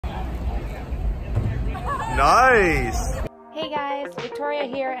Nice! Hey guys, Victoria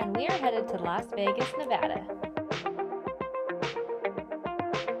here, and we are headed to Las Vegas, Nevada.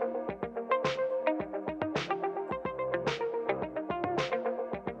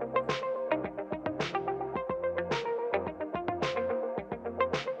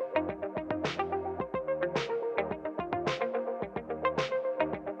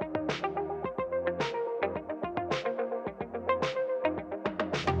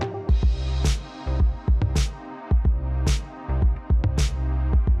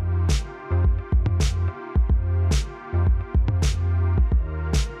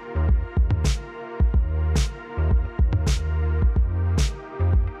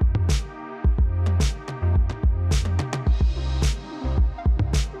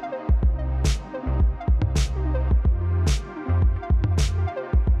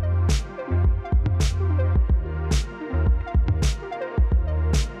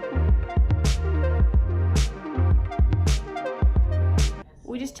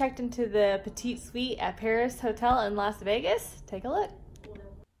 We just checked into the Petite Suite at Paris Hotel in Las Vegas. Take a look.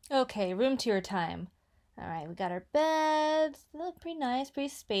 Okay, room tour time. All right, we got our beds. They look pretty nice, pretty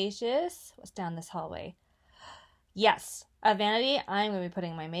spacious. What's down this hallway? Yes, a vanity. I'm going to be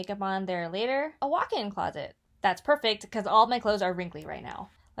putting my makeup on there later. A walk-in closet. That's perfect because all my clothes are wrinkly right now.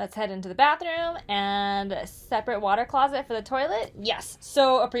 Let's head into the bathroom and a separate water closet for the toilet. Yes,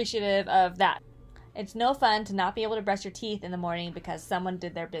 so appreciative of that. It's no fun to not be able to brush your teeth in the morning because someone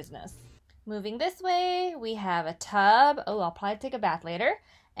did their business. Moving this way, we have a tub. Oh, I'll probably take a bath later.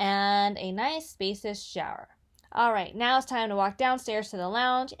 And a nice spacious shower. All right, now it's time to walk downstairs to the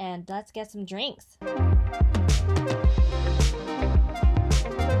lounge and let's get some drinks.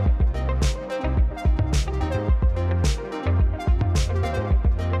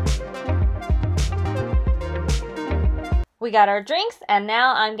 We got our drinks, and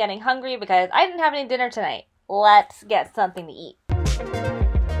now I'm getting hungry because I didn't have any dinner tonight. Let's get something to eat.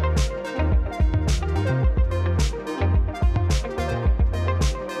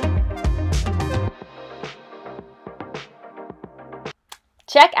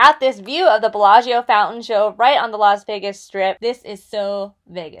 Check out this view of the Bellagio fountain show right on the Las Vegas Strip. This is so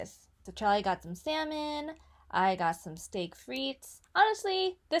Vegas. So Charlie got some salmon. I got some steak frites.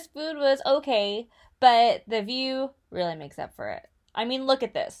 Honestly, this food was okay, but the view really makes up for it. I mean, look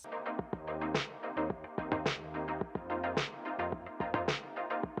at this.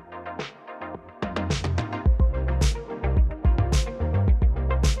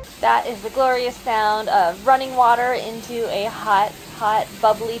 That is the glorious sound of running water into a hot,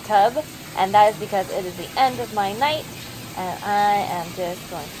 bubbly tub. And that is because it is the end of my night. And I am just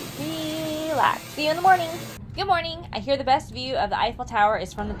going to relax. See you in the morning. Good morning. I hear the best view of the Eiffel Tower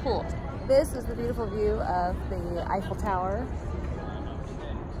is from the pool. This is the beautiful view of the Eiffel Tower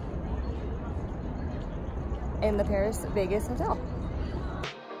in the Paris Vegas Hotel.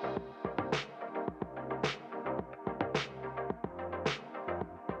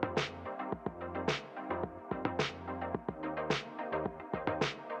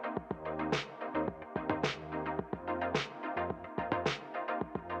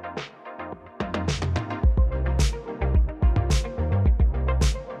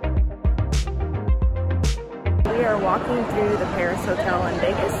 We are walking through the Paris Hotel in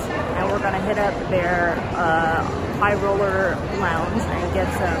Vegas, and we're going to hit up their high roller lounge and get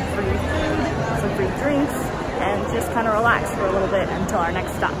some free food, some free drinks, and just kind of relax for a little bit until our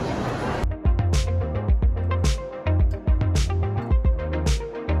next stop.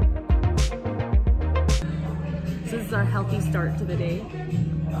 So this is our healthy start to the day.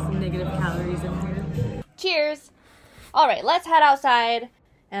 Some negative calories in here. Cheers! Alright, let's head outside.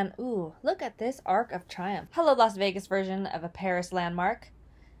 And ooh, look at this Arc of Triumph. Hello, Las Vegas version of a Paris landmark.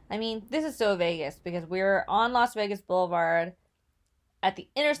 I mean, this is so Vegas because we're on Las Vegas Boulevard at the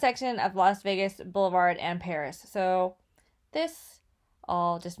intersection of Las Vegas Boulevard and Paris. So this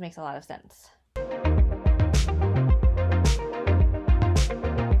all just makes a lot of sense.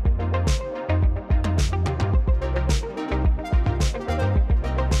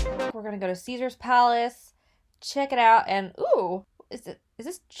 We're gonna go to Caesar's Palace, check it out, and ooh, is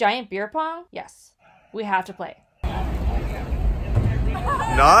this giant beer pong? Yes, we have to play.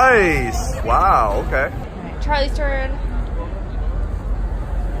 Nice! Wow, okay. All right, Charlie's turn.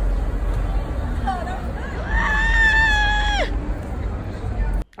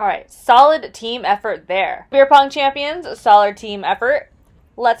 All right, solid team effort there. Beer pong champions, solid team effort.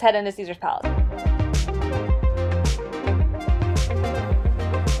 Let's head into Caesar's Palace.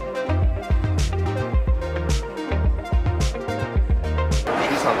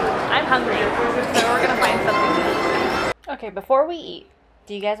 I'm hungry, so we're gonna find something to eat. Okay, before we eat,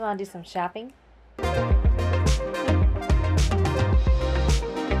 do you guys want to do some shopping?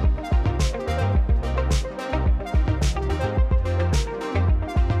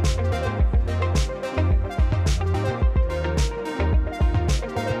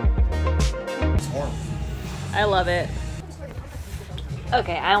 I love it.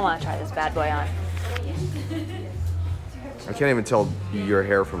 Okay, I want to try this bad boy on. I can't even tell your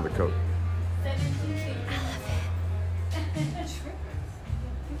hair from the coat.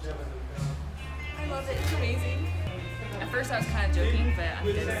 I love it. It's amazing. At first I was kind of joking, but I'm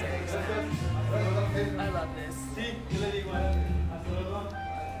dead serious now. I love this.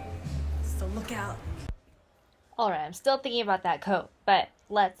 So look out. Alright, I'm still thinking about that coat, but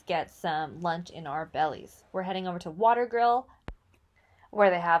let's get some lunch in our bellies. We're heading over to Water Grill,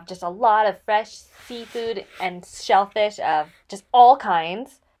 where they have just a lot of fresh seafood and shellfish of just all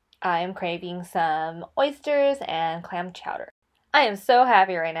kinds. I am craving some oysters and clam chowder. I am so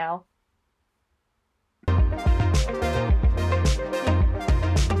happy right now.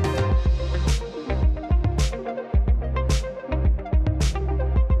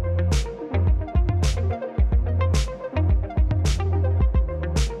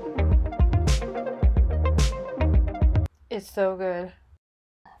 It's so good.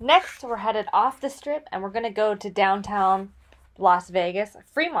 Next, we're headed off the strip and we're going to go to downtown Las Vegas,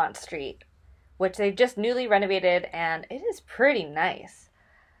 Fremont Street, which they've just newly renovated and it is pretty nice.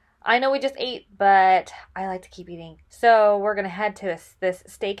 I know we just ate, but I like to keep eating. So we're going to head to this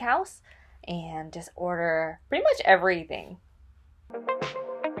steakhouse and just order pretty much everything.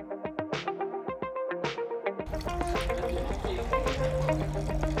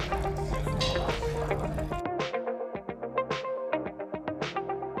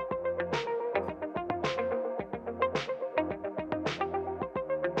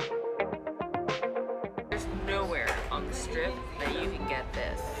 Nowhere on the strip that you can get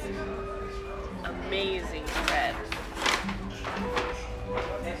this amazing bread.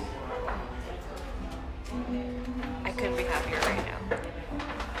 I couldn't be happier right now.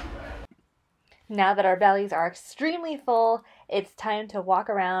 Now that our bellies are extremely full, it's time to walk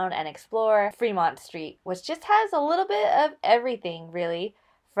around and explore Fremont Street, which just has a little bit of everything, really,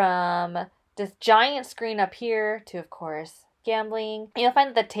 from this giant screen up here to, of course, gambling. You'll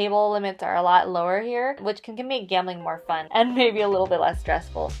find that the table limits are a lot lower here, which can make gambling more fun and maybe a little bit less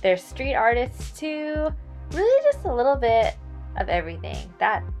stressful. There's street artists too. Really just a little bit of everything.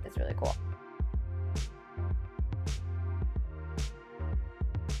 That is really cool.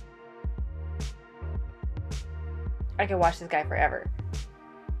 I could watch this guy forever.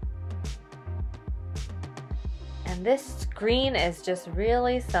 And this screen is just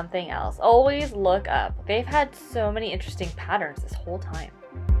really something else. Always look up. They've had so many interesting patterns this whole time.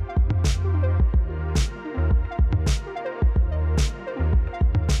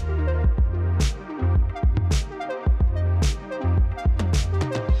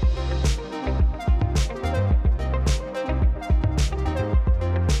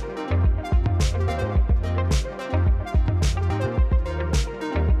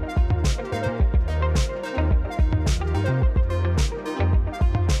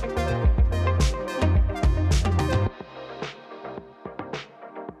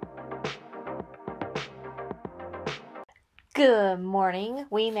 Good morning.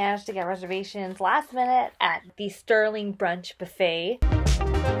 We managed to get reservations last minute at the Sterling Brunch Buffet.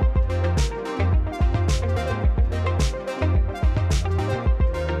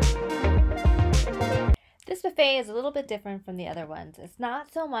 This buffet is a little bit different from the other ones. It's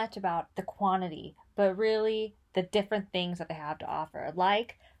not so much about the quantity, but really the different things that they have to offer,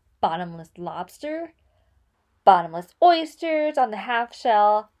 like bottomless lobster, bottomless oysters on the half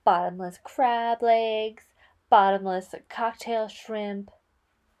shell, bottomless crab legs, bottomless cocktail shrimp,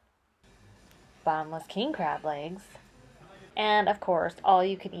 bottomless king crab legs, and of course, all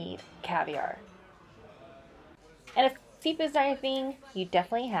you can eat caviar. And if seafood's not your thing, you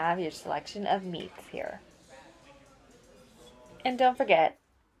definitely have your selection of meats here. And don't forget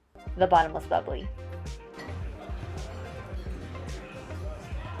the bottomless bubbly.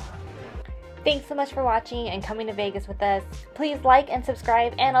 Thanks so much for watching and coming to Vegas with us. Please like and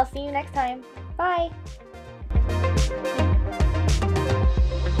subscribe, and I'll see you next time. Bye!